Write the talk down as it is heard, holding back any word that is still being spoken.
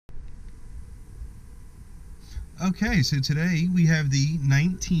Okay, so today we have the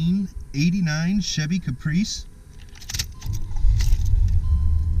 1989 Chevy Caprice.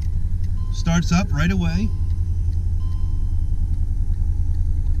 Starts up right away.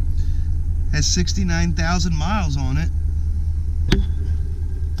 Has 69,000 miles on it.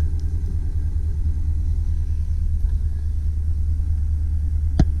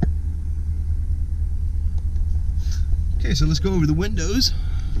 Okay, so let's go over the windows.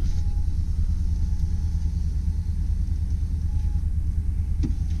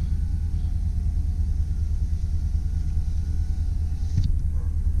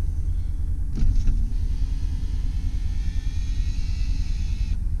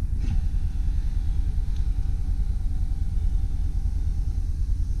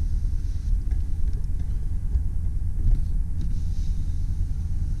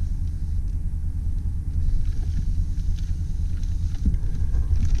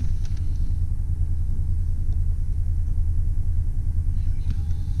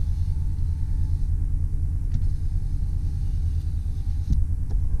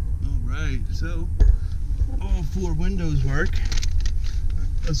 So all four windows work.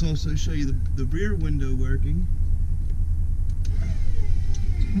 Let's also show you the rear window working.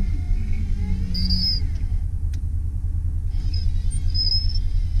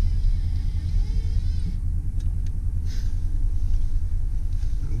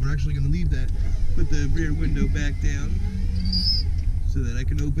 We're actually going to leave that, put the rear window back down so that I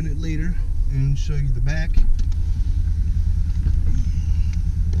can open it later and show you the back.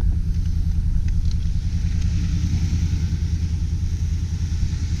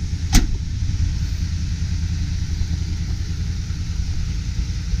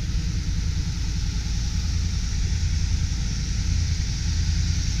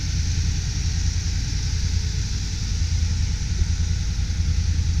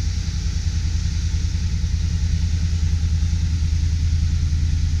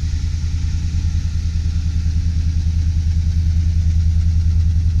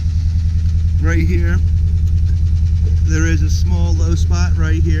 Right here, there is a small low spot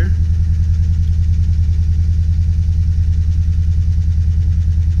right here.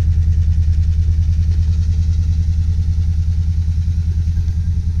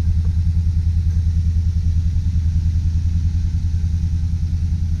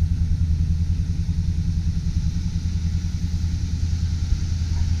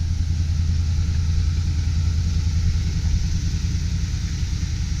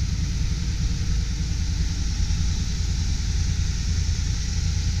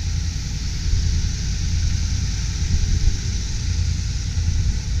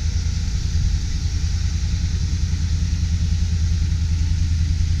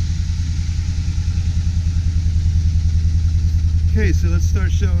 Okay, so let's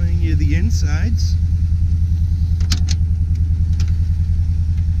start showing you the insides.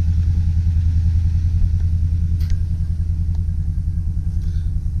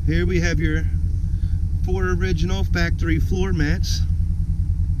 Here we have your 4 original factory floor mats.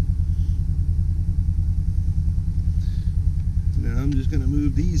 Now I'm just going to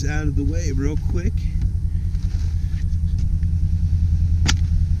move these out of the way real quick.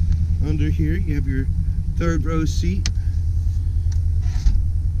 Under here you have your 3rd row seat.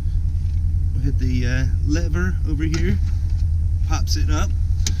 Hit the lever over here, pops it up.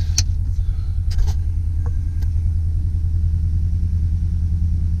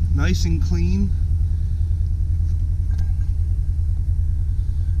 Nice and clean.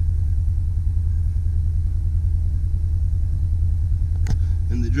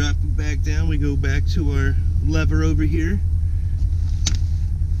 And to drop it back down, we go back to our lever over here.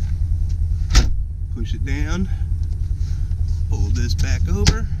 Push it down, pull this back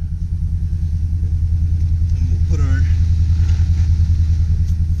over. Put our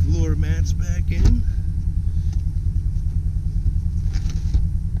floor mats back in.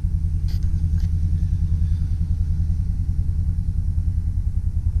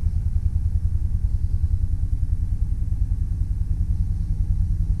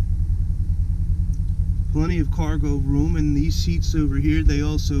 Plenty of cargo room, and these seats over here, they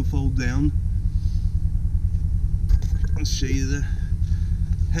also fold down. I'll show you the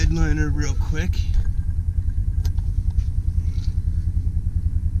headliner real quick.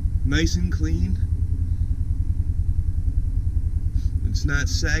 Nice and clean. It's not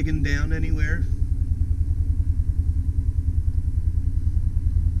sagging down anywhere.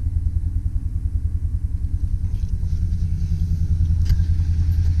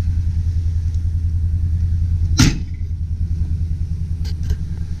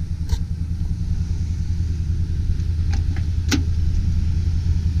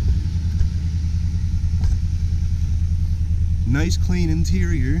 Nice clean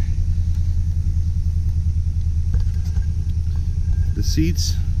interior. The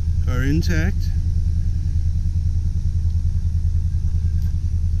seats are intact.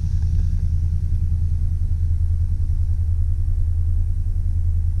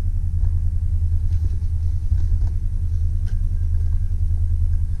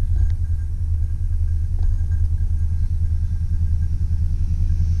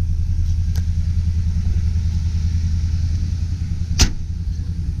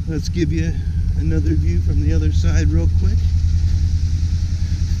 Let's give you another view from the other side real quick.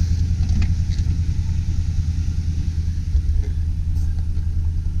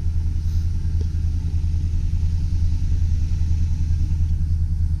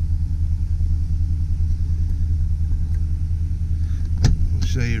 I'll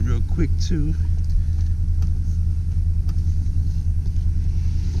show you real quick too.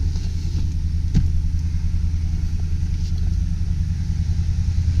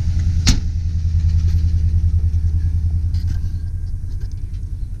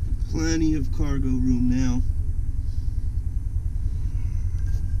 Plenty of cargo room now.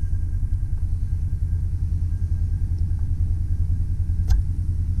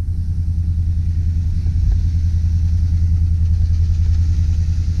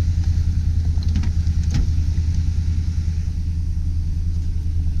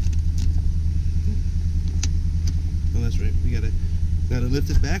 Oh, that's right. We gotta lift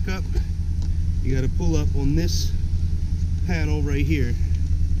it back up. You gotta pull up on this panel right here.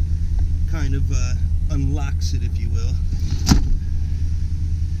 Kind of unlocks it, if you will.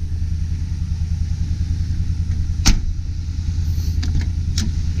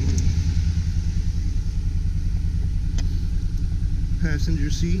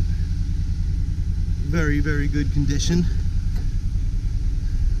 Passenger seat, very, very good condition.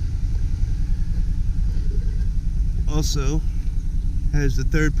 Also has the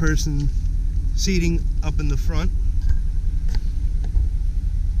third person seating up in the front.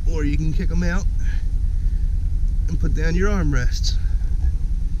 Or you can kick them out and put down your armrests.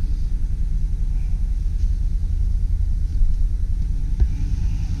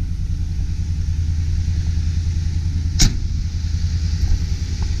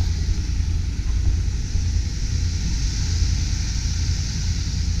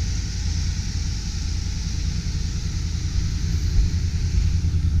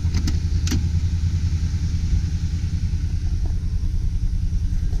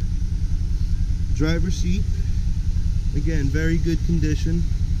 Driver's seat, again, very good condition.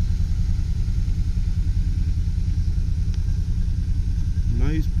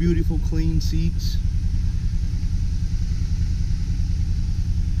 Nice, beautiful, clean seats.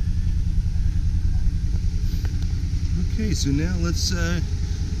 Okay, so now let's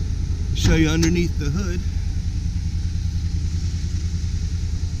show you underneath the hood.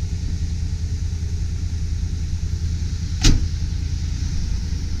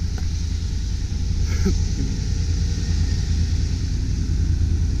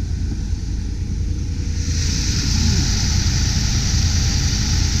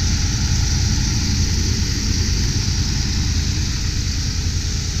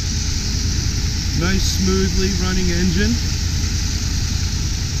 Nice, smoothly running engine.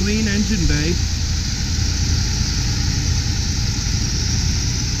 Clean engine bay.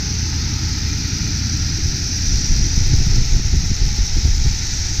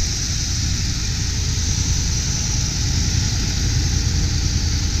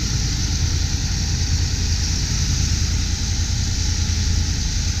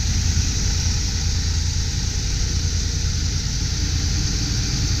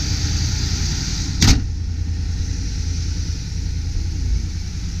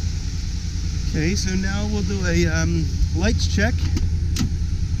 Okay, so now we'll do a lights check.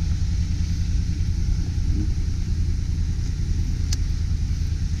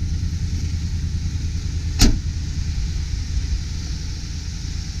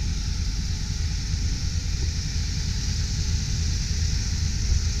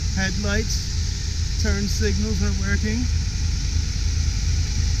 Headlights, turn signals are working.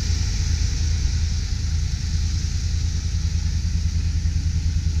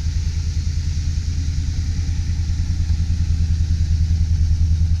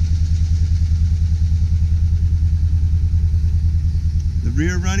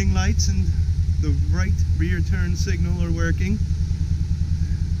 Rear running lights and the right rear turn signal are working.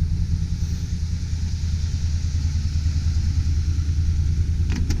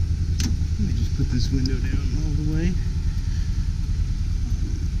 Let me just put this window down all the way.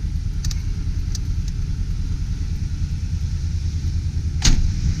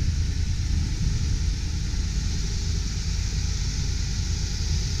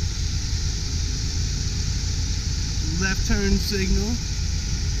 turn signal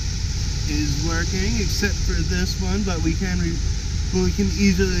is working, except for this one, but we can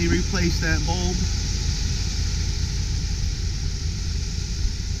easily replace that bulb.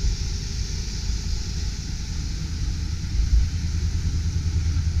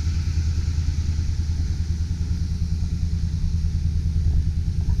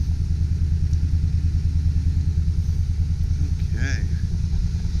 Okay,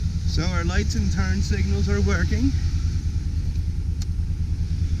 so our lights and turn signals are working.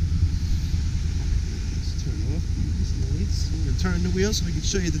 I'm going to turn the wheel so I can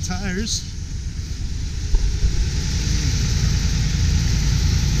show you the tires.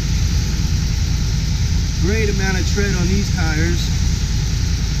 Great amount of tread on these tires.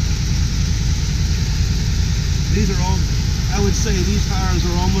 These are all, I would say these tires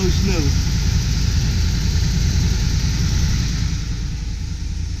are almost new.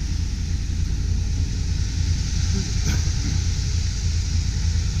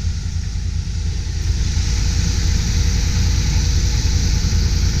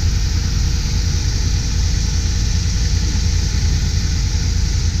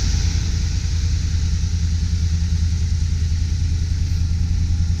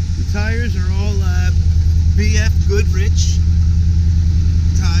 Tires are all BF Goodrich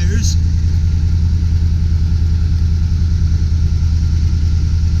tires.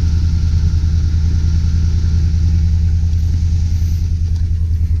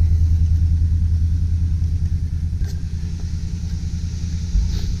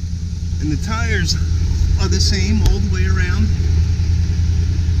 And the tires are the same all the way around.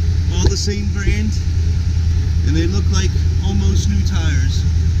 All the same brand. And they look like almost new tires.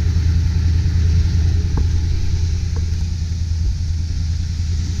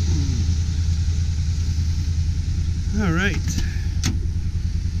 Alright,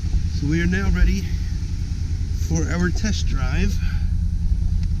 so we are now ready for our test drive.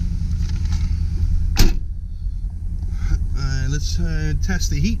 Let's test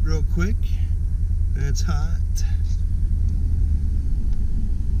the heat real quick. It's hot.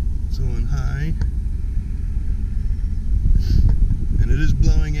 It's on high. And it is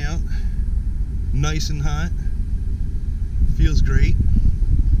blowing out nice and hot. Feels great.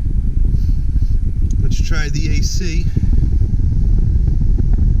 Let's try the AC.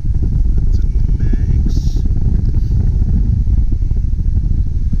 To max.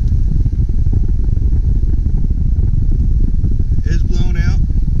 It is blown out,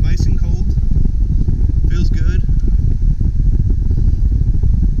 nice and cold. Feels good.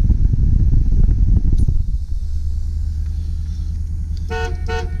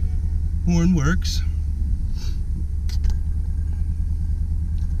 Horn works.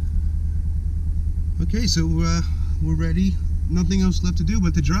 Okay, so we're ready. Nothing else left to do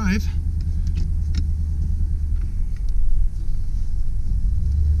but to drive.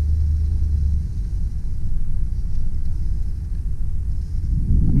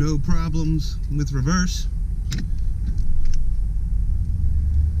 No problems with reverse.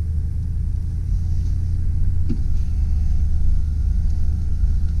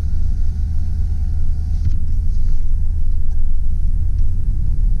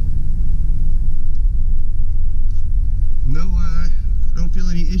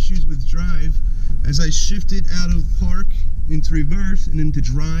 Issues with drive. As I shifted out of park into reverse and into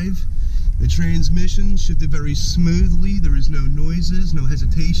drive, the transmission shifted very smoothly. There is no noises, no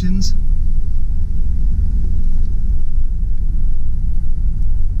hesitations.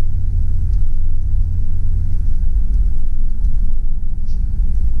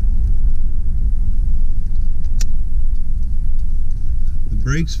 The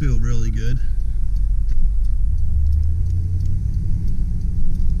brakes feel really good.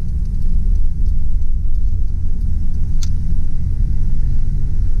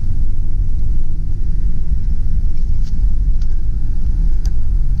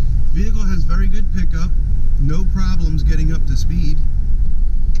 Vehicle has very good pickup, no problems getting up to speed.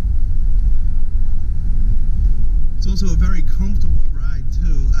 It's also a very comfortable ride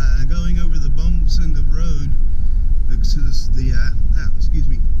too. Going over the bumps in the road, the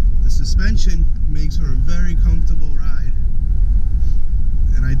suspension makes for a very comfortable ride,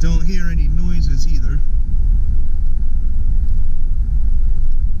 and I don't hear any noises either.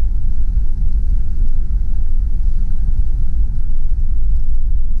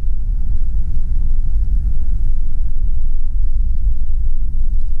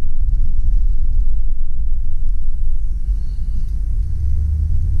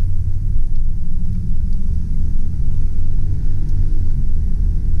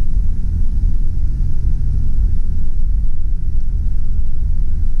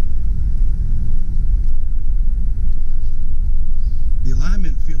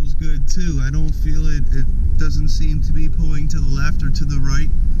 seem to be pulling to the left or to the right.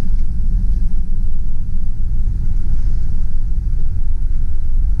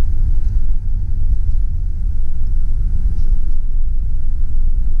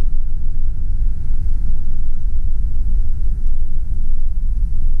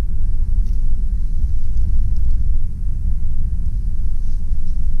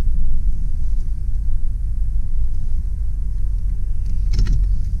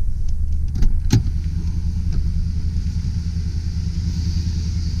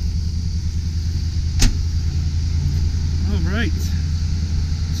 Right,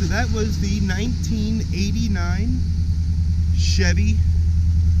 so that was the 1989 Chevy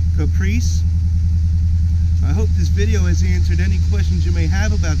Caprice. I hope this video has answered any questions you may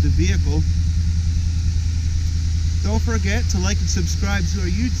have about the vehicle. Don't forget to like and subscribe to our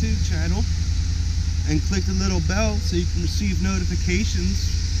YouTube channel and click the little bell so you can receive notifications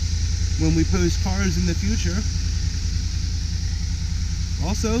when we post cars in the future.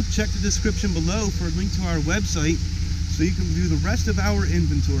 Also, check the description below for a link to our website so you can view the rest of our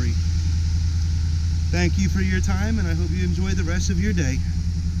inventory. Thank you for your time, and I hope you enjoy the rest of your day.